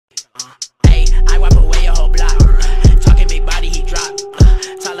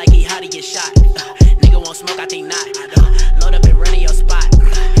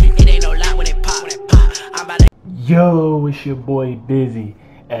Yo, it's your boy Busy,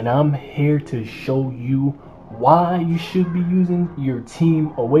 and I'm here to show you why you should be using your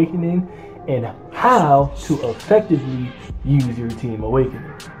Team Awakening and how to effectively use your Team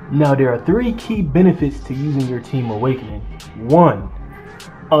Awakening. Now, there are 3 key benefits to using your Team Awakening. 1.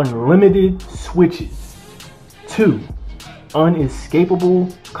 Unlimited switches. 2.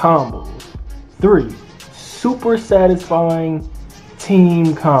 Unescapable combos. 3. Super satisfying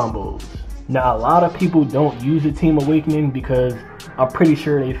team combos. Now, a lot of people don't use the Team Awakening because I'm pretty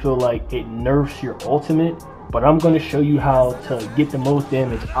sure they feel like it nerfs your ultimate, but I'm going to show you how to get the most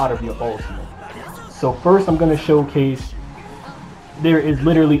damage out of your ultimate. So first, I'm going to showcase there is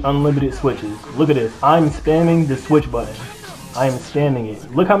literally unlimited switches. Look at this. I'm spamming the switch button. I am spamming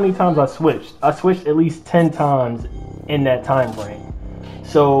it. Look how many times I switched. I switched at least 10 times in that time frame.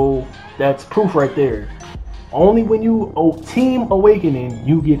 So that's proof right there. Only when you Team Awakening,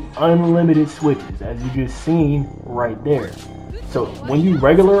 you get unlimited switches, as you just seen right there. So when you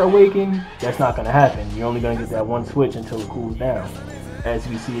regular awaken, that's not going to happen. You're only going to get that one switch until it cools down. As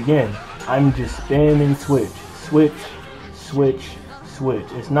you see again, I'm just spamming switch, switch, switch, switch.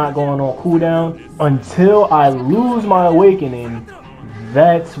 It's not going on cooldown until I lose my awakening.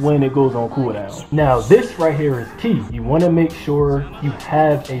 That's when it goes on cooldown. Now this right here is key. You want to make sure you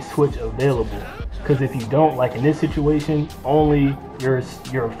have a switch available. Because if you don't, like in this situation, only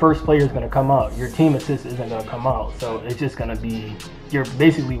your first player is going to come out. Your team assist isn't going to come out. So it's just going to be, you're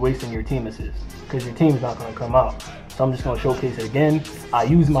basically wasting your team assist because your team is not going to come out. So I'm just going to showcase it again. I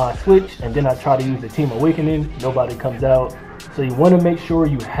use my switch and then I try to use the Team Awakening. Nobody comes out. So you want to make sure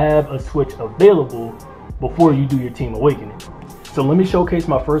you have a switch available before you do your Team Awakening. So let me showcase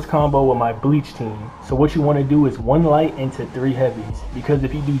my first combo with my Bleach team. So what you want to do is 1 light into 3 heavies. Because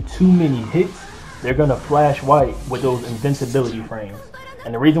if you do too many hits, they're going to flash white with those invincibility frames.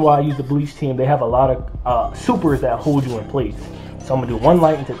 And the reason why I use the Bleach team, they have a lot of supers that hold you in place. So I'm going to do 1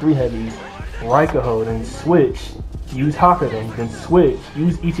 light into 3 heavies, Raikuho, then switch, use Hakuden, then switch,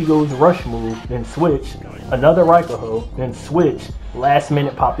 use Ichigo's rush move, then switch, another Raikuho, then switch, last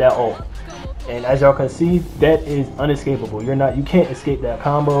minute pop that ult. And as y'all can see, that is unescapable. You can't escape that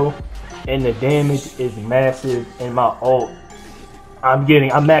combo, and the damage is massive in my ult. I'm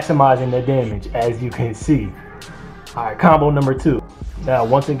maximizing the damage, as you can see. Alright, combo number 2. Now,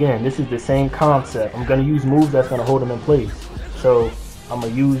 once again, this is the same concept. I'm going to use moves that's going to hold them in place. So, I'm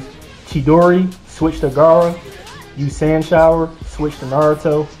going to use Chidori, switch to Gaara, use Sand Shower, switch to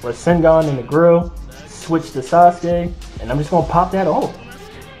Naruto, Rasengan in the grill, switch to Sasuke, and I'm just going to pop that ult.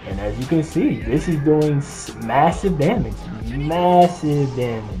 And as you can see, this is doing massive damage. Massive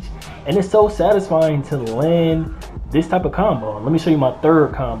damage. And it's so satisfying to land this type of combo. Let me show you my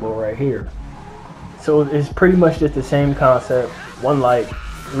third combo right here. So it's pretty much just the same concept. 1 light,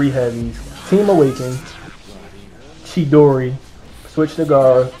 3 heavies, Team Awaken, Chidori, switch to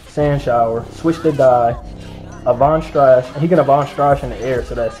Gaara, Sand Shower, switch to Dai, Avant Strash, and he can Avant Strash in the air,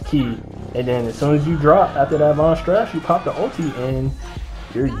 so that's key. And then as soon as you drop after that Avant Strash, you pop the ulti and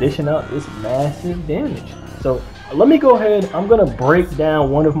you're dishing out this massive damage. So let me go ahead, I'm gonna break down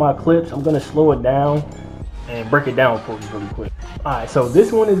one of my clips. I'm gonna slow it down and break it down for you really quick. Alright, so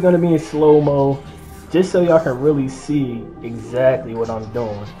this one is going to be in slow-mo, just so y'all can really see exactly what I'm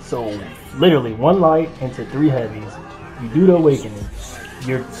doing. So literally 1 light into 3 heavies, you do the awakening,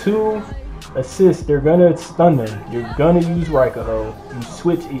 your 2 assists, they're going to stun them, you're going to use Raikuho, you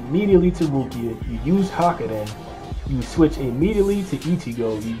switch immediately to Rukia, you use Hakuden, you switch immediately to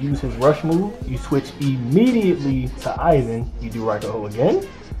Ichigo, you use his rush move, you switch immediately to Aizen, you do Raikuho again,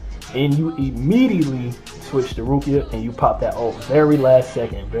 and you immediately switch to Rukia and you pop that ult very last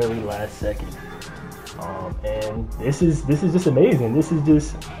second. And this is just amazing. This is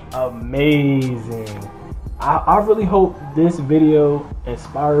just amazing. I really hope this video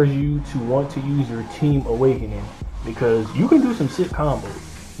inspires you to want to use your Team Awakening, because you can do some sick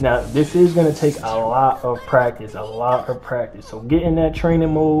combos. Now this is going to take a lot of practice, so get in that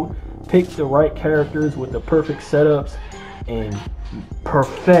training mode, pick the right characters with the perfect setups, and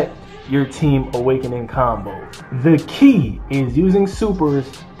perfect your Team Awakening combo. The key is using supers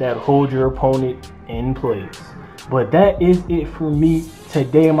that hold your opponent in place. But that is it for me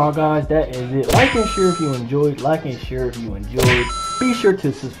today, my guys. That is it. Like and share if you enjoyed. Be sure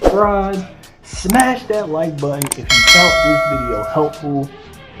to subscribe. Smash that like button if you found this video helpful.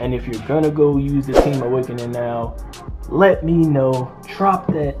 And if you're gonna go use the Team Awakening now, let me know. Drop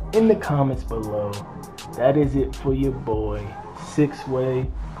that in the comments below. That is it for your boy. 6-way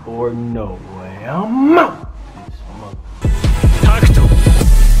or no way. I'm out.